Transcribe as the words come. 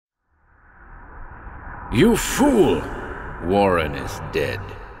You fool! Warren is dead.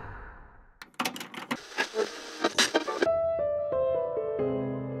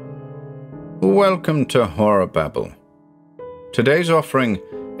 Welcome to HorrorBabble. Today's offering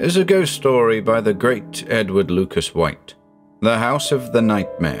is a ghost story by the great Edward Lucas White, The House of the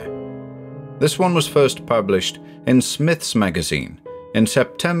Nightmare. This one was first published in Smith's Magazine in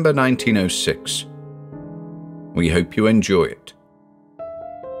September 1906. We hope you enjoy it.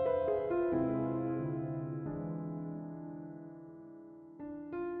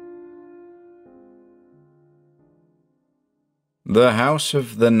 The House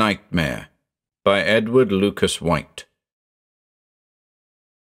of the Nightmare by Edward Lucas White.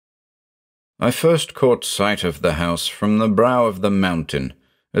 I first caught sight of the house from the brow of the mountain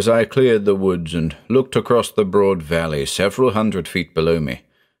as I cleared the woods and looked across the broad valley several 100 feet below me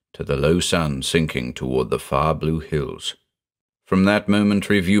to the low sun sinking toward the far blue hills. From that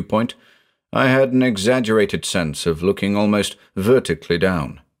momentary viewpoint, I had an exaggerated sense of looking almost vertically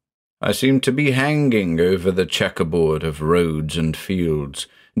down. I seemed to be hanging over the checkerboard of roads and fields,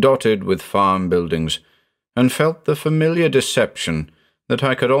 dotted with farm buildings, and felt the familiar deception that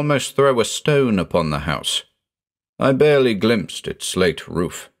I could almost throw a stone upon the house. I barely glimpsed its slate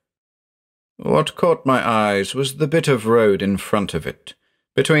roof. What caught my eyes was the bit of road in front of it,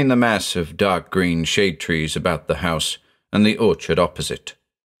 between the mass of dark green shade trees about the house and the orchard opposite.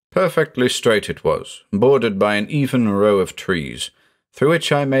 Perfectly straight it was, bordered by an even row of trees, through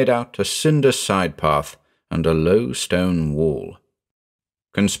which I made out a cinder side path and a low stone wall.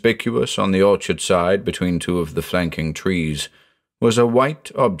 Conspicuous on the orchard side between two of the flanking trees was a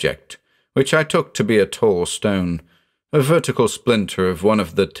white object, which I took to be a tall stone, a vertical splinter of one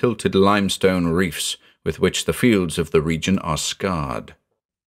of the tilted limestone reefs with which the fields of the region are scarred.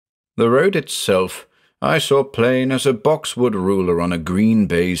 The road itself I saw plain as a boxwood ruler on a green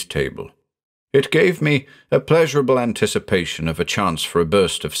baize table. It gave me a pleasurable anticipation of a chance for a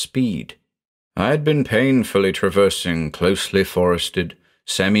burst of speed. I had been painfully traversing closely forested,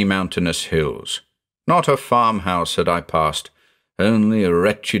 semi-mountainous hills. Not a farmhouse had I passed, only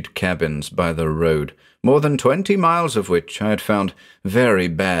wretched cabins by the road, more than 20 miles of which I had found very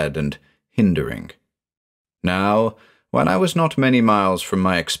bad and hindering. Now, when I was not many miles from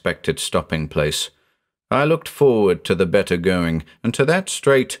my expected stopping place, I looked forward to the better going, and to that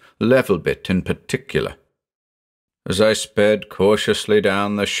straight, level bit in particular. As I sped cautiously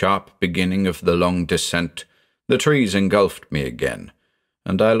down the sharp beginning of the long descent, the trees engulfed me again,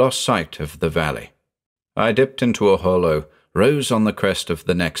 and I lost sight of the valley. I dipped into a hollow, rose on the crest of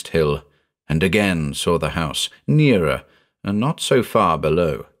the next hill, and again saw the house, nearer and not so far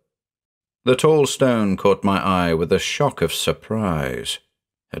below. The tall stone caught my eye with a shock of surprise.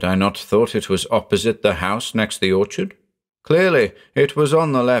 Had I not thought it was opposite the house next the orchard? Clearly, it was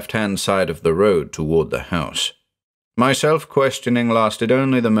on the left-hand side of the road toward the house. My self-questioning lasted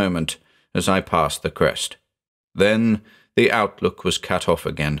only the moment as I passed the crest. Then the outlook was cut off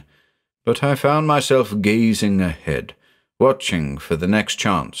again, but I found myself gazing ahead, watching for the next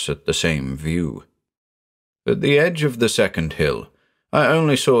chance at the same view. At the edge of the second hill, I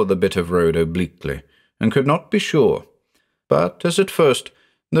only saw the bit of road obliquely, and could not be sure, but as at first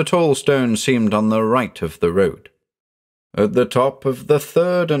the tall stone seemed on the right of the road. At the top of the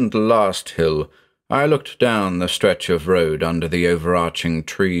third and last hill, I looked down the stretch of road under the overarching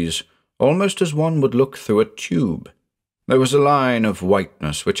trees, almost as one would look through a tube. There was a line of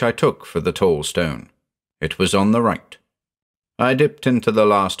whiteness which I took for the tall stone. It was on the right. I dipped into the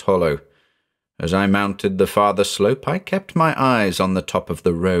last hollow. As I mounted the farther slope, I kept my eyes on the top of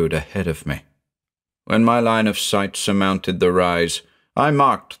the road ahead of me. When my line of sight surmounted the rise, I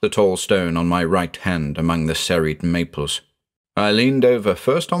marked the tall stone on my right hand among the serried maples. I leaned over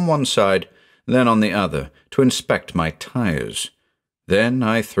first on one side, then on the other, to inspect my tires. Then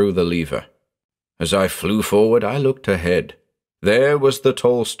I threw the lever. As I flew forward, I looked ahead. There was the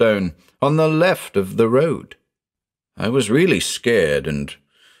tall stone, on the left of the road. I was really scared and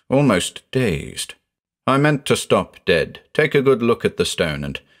almost dazed. I meant to stop dead, take a good look at the stone,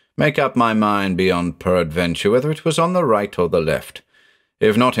 and make up my mind beyond peradventure whether it was on the right or the left,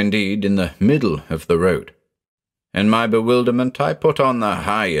 if not indeed in the middle of the road. In my bewilderment, I put on the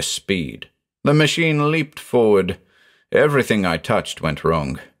highest speed. The machine leaped forward. Everything I touched went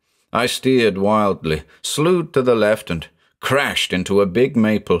wrong. I steered wildly, slewed to the left, and crashed into a big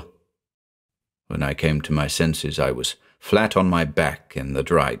maple. When I came to my senses, I was flat on my back in the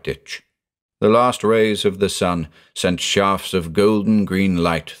dry ditch. The last rays of the sun sent shafts of golden-green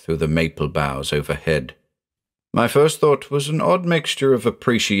light through the maple boughs overhead. My first thought was an odd mixture of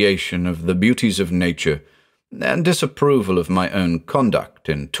appreciation of the beauties of nature and disapproval of my own conduct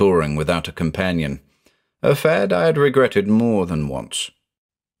in touring without a companion. a fad I had regretted more than once.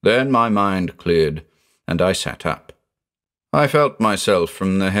 Then my mind cleared, and I sat up. I felt myself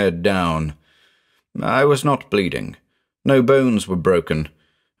from the head down. I was not bleeding. No bones were broken,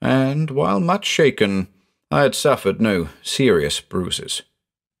 and, while much shaken, I had suffered no serious bruises.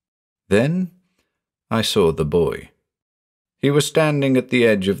 Then I saw the boy. He was standing at the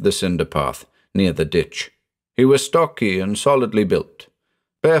edge of the cinder path, near the ditch. He was stocky and solidly built,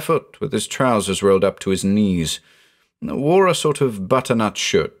 barefoot with his trousers rolled up to his knees, wore a sort of butternut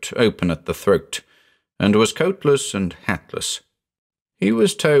shirt open at the throat, and was coatless and hatless. He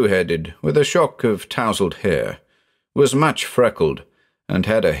was tow-headed, with a shock of tousled hair, was much freckled, and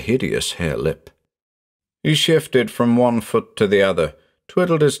had a hideous hare lip. He shifted from one foot to the other,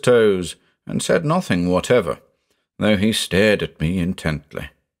 twiddled his toes, and said nothing whatever, though he stared at me intently.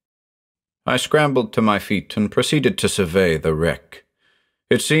 I scrambled to my feet and proceeded to survey the wreck.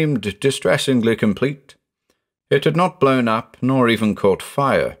 It seemed distressingly complete. It had not blown up, nor even caught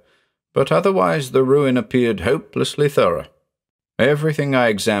fire, but otherwise the ruin appeared hopelessly thorough. Everything I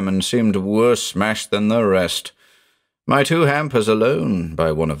examined seemed worse smashed than the rest. My 2 hampers alone,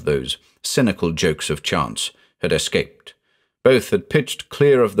 by one of those cynical jokes of chance, had escaped. Both had pitched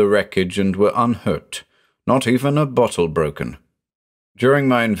clear of the wreckage and were unhurt, not even a bottle broken. During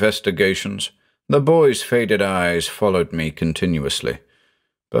my investigations, the boy's faded eyes followed me continuously,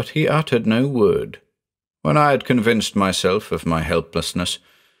 but he uttered no word. When I had convinced myself of my helplessness,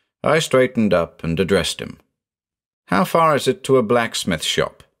 I straightened up and addressed him. "How far is it to a blacksmith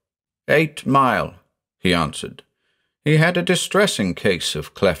shop?" 8 mile, he answered. He had a distressing case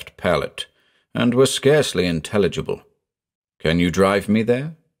of cleft palate, and was scarcely intelligible. "Can you drive me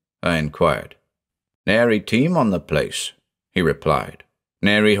there?" I inquired. "Nary team on the place," he replied.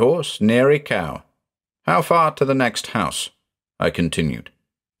 "Nary horse, nary cow." "How far to the next house?" I continued.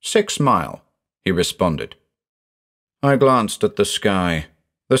 6 mile, he responded. I glanced at the sky.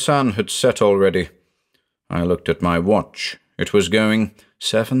 The sun had set already. I looked at my watch. It was going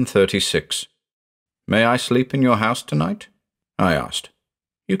 7:36. "May I sleep in your house tonight?" I asked.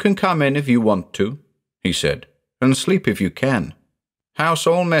 "You can come in if you want to," he said, "and sleep if you can. House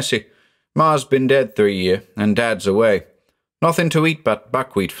all messy. Ma's been dead 3 year, and Dad's away. Nothing to eat but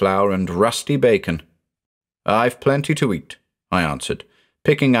buckwheat flour and rusty bacon." "I've plenty to eat," I answered,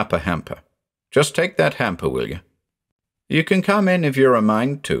 picking up a hamper. "Just take that hamper, will you?" "You can come in if you're a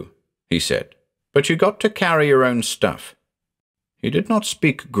mind to," he said, "but you got to carry your own stuff." He did not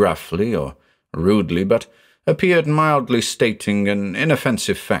speak gruffly or rudely, but appeared mildly stating an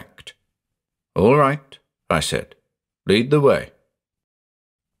inoffensive fact. "All right," I said. "Lead the way."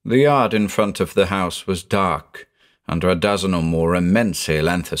 The yard in front of the house was dark, under a dozen or more immense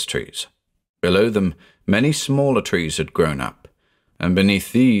ailanthus trees. Below them, many smaller trees had grown up, and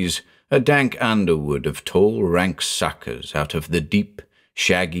beneath these, a dank underwood of tall, rank suckers out of the deep,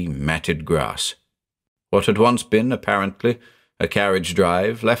 shaggy, matted grass. What had once been, apparently, a carriage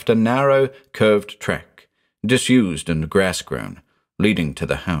drive left a narrow, curved track, disused and grass-grown, leading to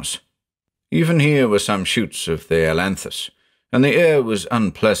the house. Even here were some shoots of the ailanthus, and the air was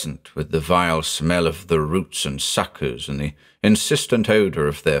unpleasant with the vile smell of the roots and suckers and the insistent odour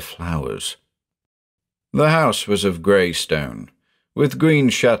of their flowers. The house was of grey stone, with green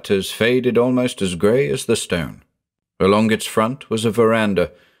shutters faded almost as grey as the stone. Along its front was a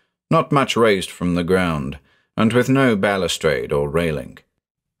veranda, not much raised from the ground, and with no balustrade or railing.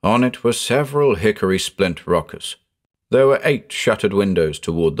 On it were several hickory splint rockers. There were 8 shuttered windows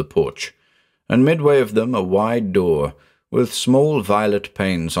toward the porch, and midway of them a wide door, with small violet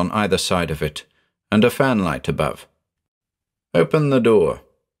panes on either side of it, and a fanlight above. "Open the door,"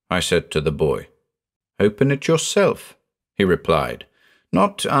 I said to the boy. "Open it yourself," he replied,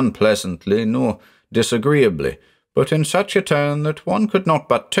 not unpleasantly nor disagreeably, but in such a tone that one could not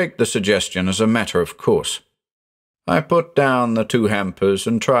but take the suggestion as a matter of course. I put down the 2 hampers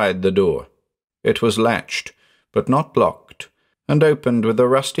and tried the door. It was latched, but not locked, and opened with a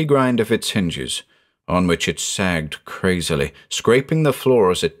rusty grind of its hinges, on which it sagged crazily, scraping the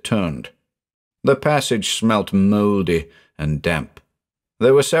floor as it turned. The passage smelt mouldy and damp.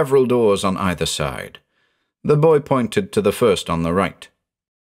 There were several doors on either side. The boy pointed to the first on the right.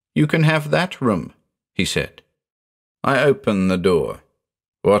 "You can have that room," he said. I opened the door.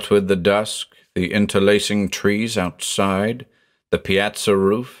 What with the dusk, the interlacing trees outside, the piazza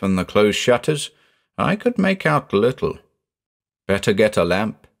roof, and the closed shutters, I could make out little. "Better get a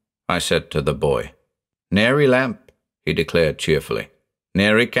lamp," I said to the boy. "Nary lamp," he declared cheerfully.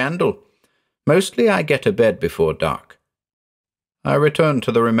 "Nary candle. Mostly I get to bed before dark." I returned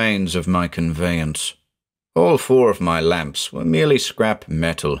to the remains of my conveyance. All 4 of my lamps were merely scrap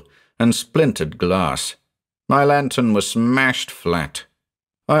metal and splintered glass. My lantern was smashed flat.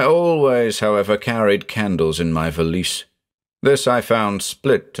 I always, however, carried candles in my valise. This I found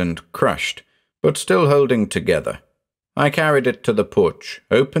split and crushed, but still holding together. I carried it to the porch,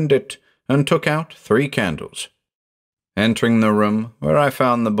 opened it, and took out 3 candles. Entering the room, where I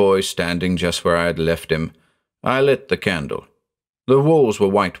found the boy standing just where I had left him, I lit the candle. The walls were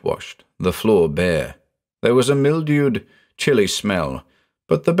whitewashed, the floor bare. There was a mildewed, chilly smell,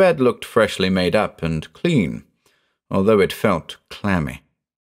 but the bed looked freshly made up and clean, although it felt clammy.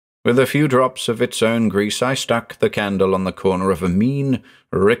 With a few drops of its own grease, I stuck the candle on the corner of a mean,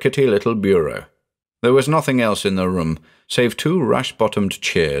 rickety little bureau. There was nothing else in the room, save 2 rush-bottomed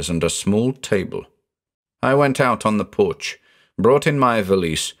chairs and a small table. I went out on the porch, brought in my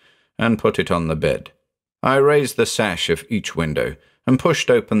valise, and put it on the bed. I raised the sash of each window and pushed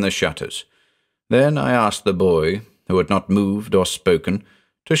open the shutters. Then I asked the boy, who had not moved or spoken,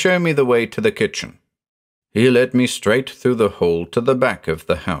 to show me the way to the kitchen. He led me straight through the hall to the back of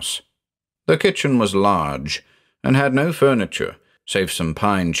the house. The kitchen was large, and had no furniture, save some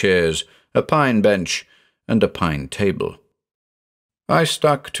pine chairs, a pine bench, and a pine table. I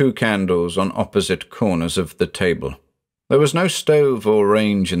stuck 2 candles on opposite corners of the table. There was no stove or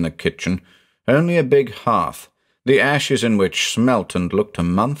range in the kitchen, only a big hearth, the ashes in which smelt and looked a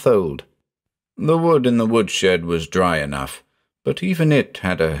month old. The wood in the woodshed was dry enough, but even it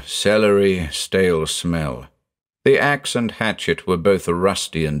had a celery, stale smell. The axe and hatchet were both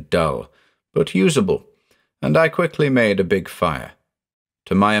rusty and dull, but usable, and I quickly made a big fire.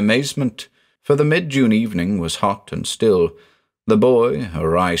 To my amazement, for the mid-June evening was hot and still, the boy, a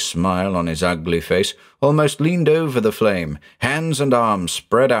wry smile on his ugly face, almost leaned over the flame, hands and arms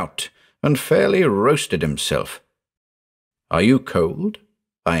spread out, and fairly roasted himself. "Are you cold?"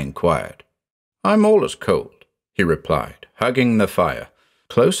 I inquired. "I'm allus cold," he replied, hugging the fire,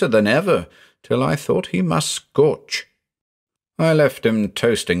 closer than ever, till I thought he must scorch. I left him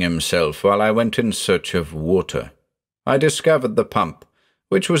toasting himself while I went in search of water. I discovered the pump,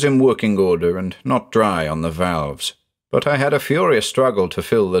 which was in working order and not dry on the valves, but I had a furious struggle to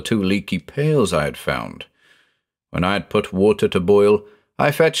fill the 2 leaky pails I had found. When I had put water to boil,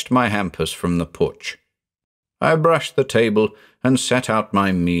 I fetched my hampers from the porch. I brushed the table and set out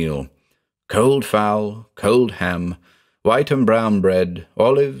my meal. Cold fowl, cold ham, white and brown bread,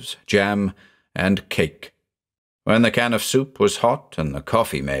 olives, jam, and cake. When the can of soup was hot and the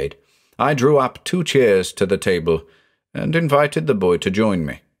coffee made, I drew up 2 chairs to the table and invited the boy to join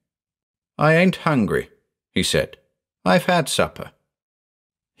me. "I ain't hungry," he said. "I've had supper."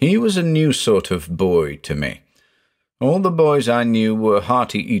 He was a new sort of boy to me. All the boys I knew were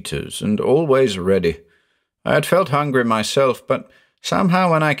hearty eaters and always ready. I had felt hungry myself, but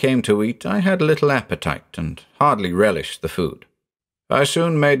somehow when I came to eat, I had little appetite and hardly relished the food. I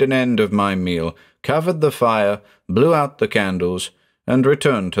soon made an end of my meal, covered the fire, blew out the candles, and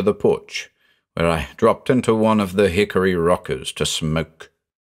returned to the porch, where I dropped into one of the hickory rockers to smoke.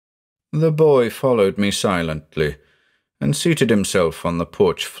 The boy followed me silently, and seated himself on the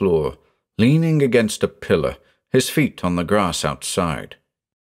porch floor, leaning against a pillar, his feet on the grass outside.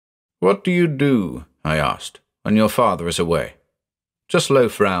 "What do you do," I asked, "when your father is away?" "Just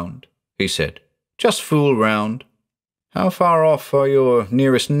loaf round," he said. "Just fool round." "How far off are your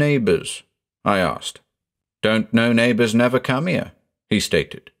nearest neighbours?" I asked. "Don't know neighbours never come here," he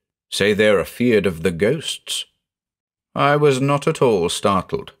stated. "Say they're afeard of the ghosts." I was not at all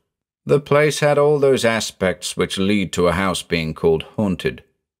startled. The place had all those aspects which lead to a house being called haunted.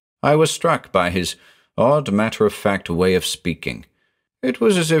 I was struck by his odd matter-of-fact way of speaking. It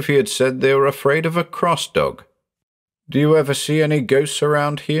was as if he had said they were afraid of a cross dog. "Do you ever see any ghosts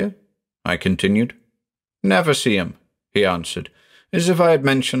around here?" I continued. "Never see 'em," he answered, as if I had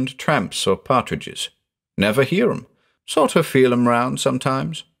mentioned tramps or partridges. "Never hear 'em. Sort of feel 'em round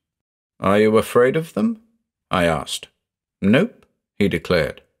sometimes." "Are you afraid of them?" I asked. "Nope," he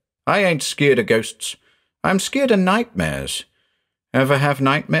declared. "I ain't scared of ghosts. I'm scared of nightmares. Ever have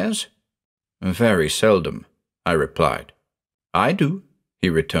nightmares?" "Very seldom," I replied. "I do," he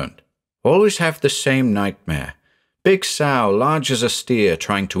returned. "Always have the same nightmare. Big sow, large as a steer,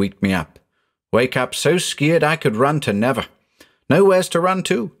 trying to eat me up. Wake up so scared I could run to never. Nowheres to run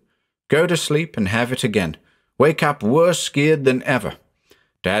to. Go to sleep and have it again. Wake up worse scared than ever.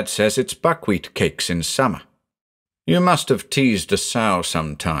 Dad says it's buckwheat cakes in summer." "You must have teased a sow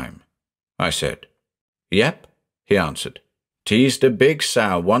sometime," I said. "Yep," he answered. "Teased a big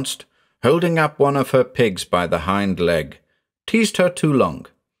sow onct, holding up one of her pigs by the hind leg. Teased her too long.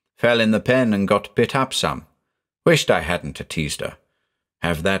 Fell in the pen and got bit up some. Wished I hadn't teased her.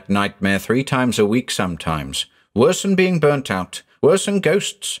 Have that nightmare 3 times a week sometimes. Worse than being burnt out. Worse than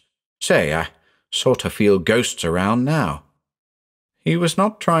ghosts. Say, Sort of feel ghosts around now." He was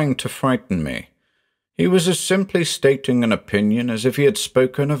not trying to frighten me. He was as simply stating an opinion as if he had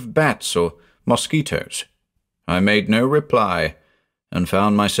spoken of bats or mosquitoes. I made no reply, and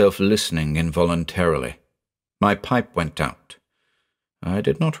found myself listening involuntarily. My pipe went out. I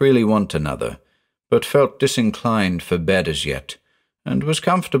did not really want another, but felt disinclined for bed as yet, and was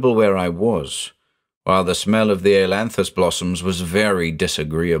comfortable where I was, while the smell of the ailanthus blossoms was very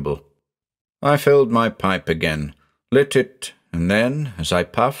disagreeable. I filled my pipe again, lit it, and then, as I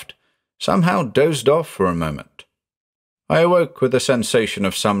puffed, somehow dozed off for a moment. I awoke with a sensation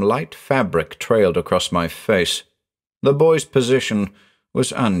of some light fabric trailed across my face. The boy's position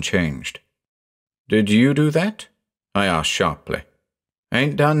was unchanged. "Did you do that?" I asked sharply.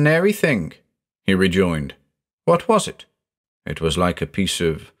 "Ain't done nary thing," he rejoined. "What was it?" It was like a piece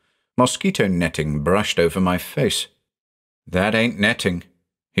of mosquito netting brushed over my face. "That ain't netting,"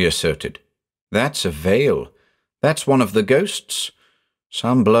 he asserted. "That's a veil. That's one of the ghosts.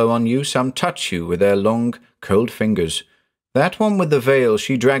 Some blow on you, some touch you with their long, cold fingers. That one with the veil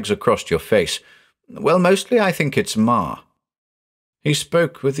she drags across your face. Well, mostly I think it's Ma." He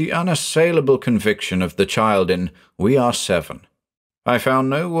spoke with the unassailable conviction of the child in We Are Seven. I found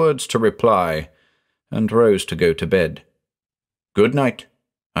no words to reply, and rose to go to bed. "Good night,"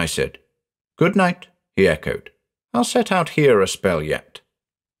 I said. "Good night," he echoed. "I'll set out here a spell yet."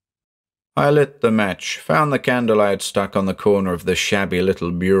 I lit the match, found the candle I had stuck on the corner of the shabby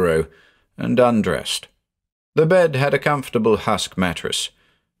little bureau, and undressed. The bed had a comfortable husk mattress,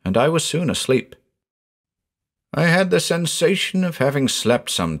 and I was soon asleep. I had the sensation of having slept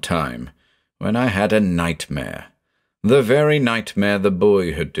some time, when I had a nightmare, the very nightmare the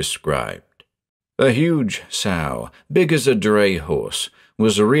boy had described. A huge sow, big as a dray horse,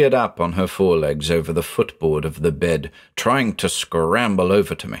 was reared up on her forelegs over the footboard of the bed, trying to scramble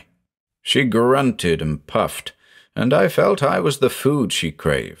over to me. She grunted and puffed, and I felt I was the food she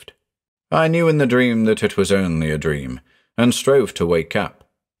craved. I knew in the dream that it was only a dream, and strove to wake up.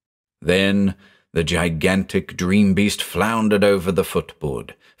 Then the gigantic dream beast floundered over the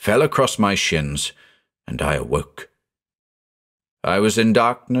footboard, fell across my shins, and I awoke. I was in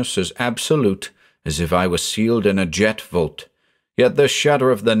darkness as absolute as if I was sealed in a jet vault, yet the shudder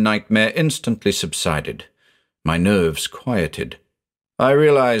of the nightmare instantly subsided. My nerves quieted. I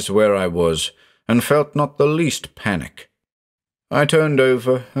realized where I was, and felt not the least panic. I turned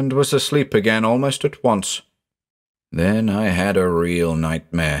over and was asleep again almost at once. Then I had a real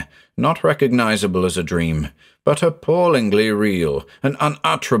nightmare, not recognizable as a dream, but appallingly real, an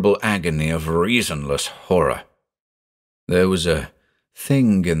unutterable agony of reasonless horror. There was a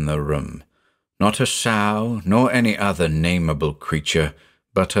thing in the room, not a sow nor any other nameable creature,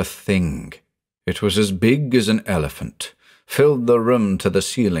 but a thing. It was as big as an elephant, filled the room to the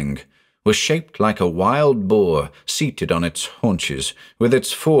ceiling, was shaped like a wild boar seated on its haunches, with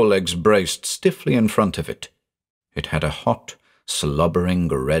its forelegs braced stiffly in front of it. It had a hot, slobbering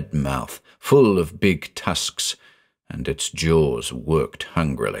red mouth, full of big tusks, and its jaws worked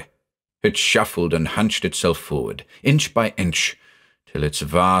hungrily. It shuffled and hunched itself forward, inch by inch, till its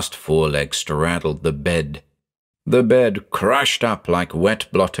vast forelegs straddled the bed. The bed crushed up like wet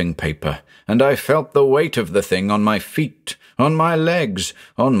blotting paper, and I felt the weight of the thing on my feet, on my legs,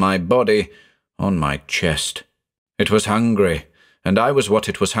 on my body, on my chest. It was hungry, and I was what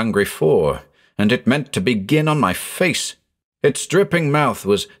it was hungry for, and it meant to begin on my face. Its dripping mouth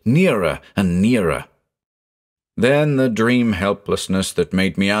was nearer and nearer. Then the dream helplessness that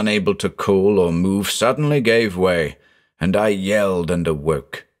made me unable to call or move suddenly gave way, and I yelled and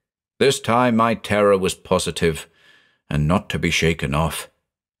awoke. This time my terror was positive, and not to be shaken off.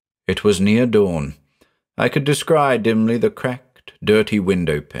 It was near dawn. I could descry dimly the cracked, dirty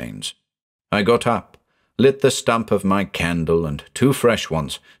window panes. I got up, lit the stump of my candle and 2 fresh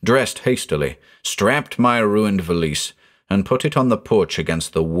ones, dressed hastily, strapped my ruined valise, and put it on the porch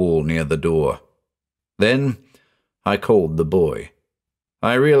against the wall near the door. Then I called the boy.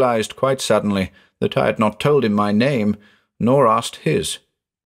 I realized quite suddenly that I had not told him my name, nor asked his.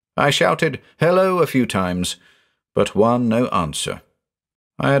 I shouted "hello" a few times, but won no answer.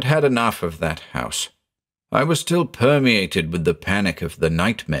 I had had enough of that house. I was still permeated with the panic of the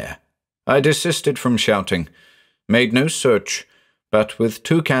nightmare. I desisted from shouting, made no search, but with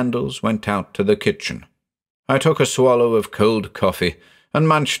 2 candles went out to the kitchen. I took a swallow of cold coffee and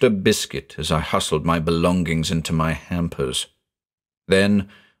munched a biscuit as I hustled my belongings into my hampers. Then,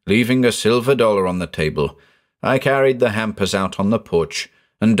 leaving a silver dollar on the table, I carried the hampers out on the porch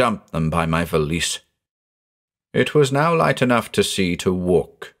and dumped them by my valise. It was now light enough to see to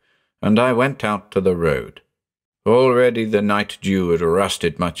walk, and I went out to the road. Already the night dew had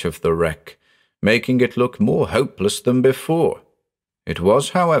rusted much of the wreck, making it look more hopeless than before. It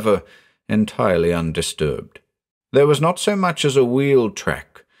was, however, entirely undisturbed. There was not so much as a wheel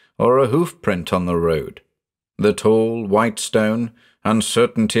track or a hoof print on the road. The tall, white stone,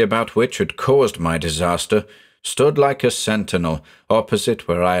 uncertainty about which had caused my disaster, stood like a sentinel opposite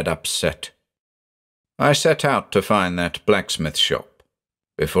where I had upset. I set out to find that blacksmith shop.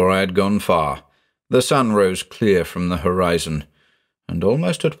 Before I had gone far, the sun rose clear from the horizon, and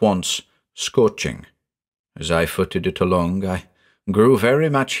almost at once scorching. As I footed it along, I grew very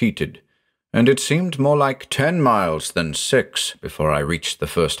much heated, and it seemed more like 10 miles than 6 before I reached the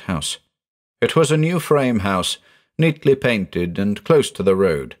first house. It was a new frame house, neatly painted and close to the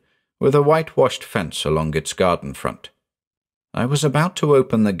road, with a whitewashed fence along its garden front. I was about to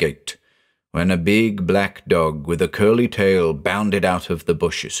open the gate when a big black dog with a curly tail bounded out of the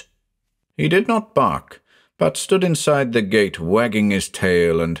bushes. He did not bark, but stood inside the gate wagging his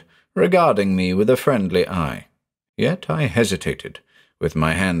tail and regarding me with a friendly eye. Yet I hesitated, with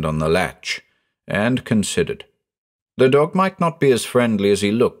my hand on the latch, and considered. The dog might not be as friendly as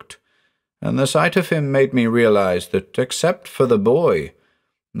he looked, and the sight of him made me realize that, except for the boy,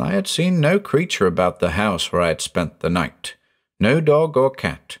 I had seen no creature about the house where I had spent the night, no dog or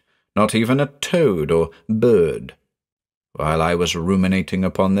cat, not even a toad or bird. While I was ruminating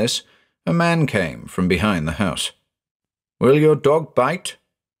upon this, a man came from behind the house. "Will your dog bite?"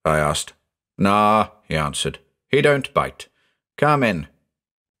 I asked. "Nah," he answered. "He don't bite. Come in."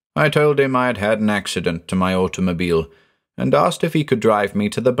 I told him I had had an accident to my automobile, and asked if he could drive me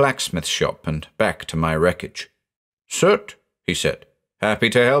to the blacksmith shop and back to my wreckage. "Cert," he said. "Happy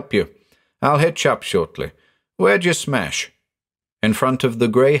to help you. I'll hitch up shortly. Where'd you smash?" "In front of the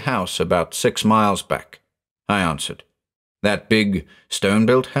grey house about 6 miles back," I answered. "That big,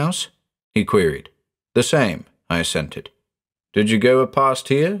 stone-built house?" he queried. "The same," I assented. "Did you go past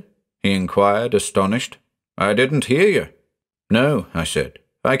here?" he inquired, astonished. "I didn't hear you." "No," I said.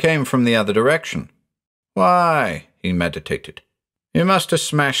 "I came from the other direction." "Why?" he meditated. "You must have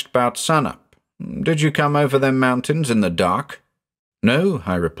smashed about sunup. Did you come over them mountains in the dark?" "No,"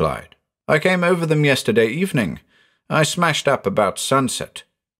 I replied. "I came over them yesterday evening. I smashed up about sunset."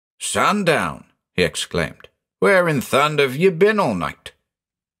 "Sundown!" he exclaimed. "Where in thunder have you been all night?"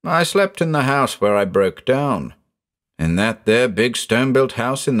 "I slept in the house where I broke down." "In that there big stone-built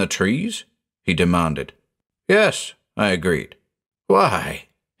house in the trees?" he demanded. "Yes," I agreed. "Why,"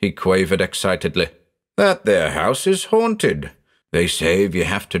 he quavered excitedly, "that there house is haunted. They say if you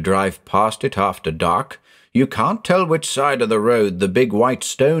have to drive past it after dark, you can't tell which side of the road the big white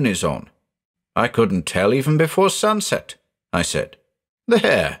stone is on." "I couldn't tell even before sunset," I said.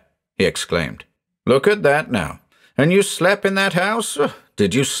 "There," he exclaimed. "Look at that now. And you slept in that house?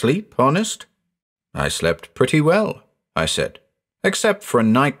 Did you sleep, honest?" "I slept pretty well," I said. "Except for a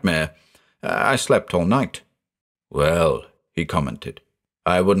nightmare. I slept all night." "Well," he commented,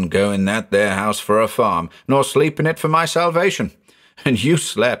 "I wouldn't go in that there house for a farm, nor sleep in it for my salvation. And you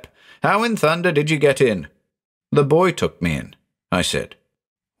slept. How in thunder did you get in?" "The boy took me in," I said.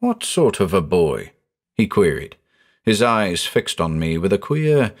 "What sort of a boy?" he queried, his eyes fixed on me with a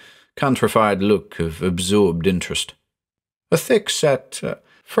queer, countrified look of absorbed interest. "A thick-set,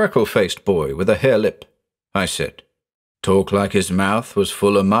 freckle-faced boy with a hare lip," I said. "Talk like his mouth was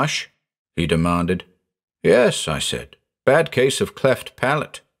full of mush?" he demanded. "Yes," I said. "Bad case of cleft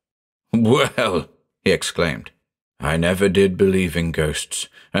palate." "Well," he exclaimed, "I never did believe in ghosts,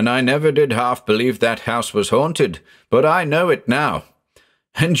 and I never did half believe that house was haunted, but I know it now.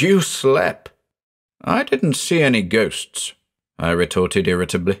 And you slept." "I didn't see any ghosts," I retorted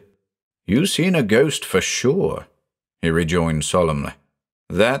irritably. "You seen a ghost for sure," he rejoined solemnly.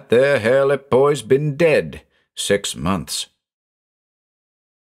 "That there hare-lip boy's been dead 6 months.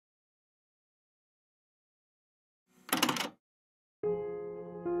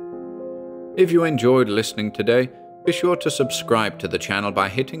 If you enjoyed listening today, be sure to subscribe to the channel by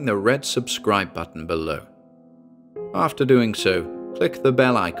hitting the red subscribe button below. After doing so, click the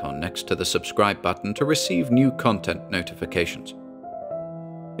bell icon next to the subscribe button to receive new content notifications.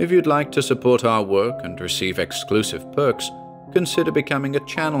 If you'd like to support our work and receive exclusive perks, consider becoming a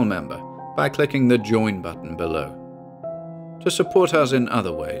channel member by clicking the join button below. To support us in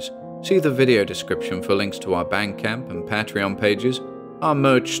other ways, see the video description for links to our Bandcamp and Patreon pages, our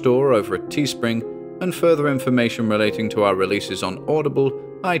merch store over at Teespring, and further information relating to our releases on Audible,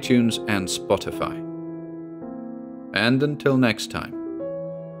 iTunes, and Spotify. And until next time,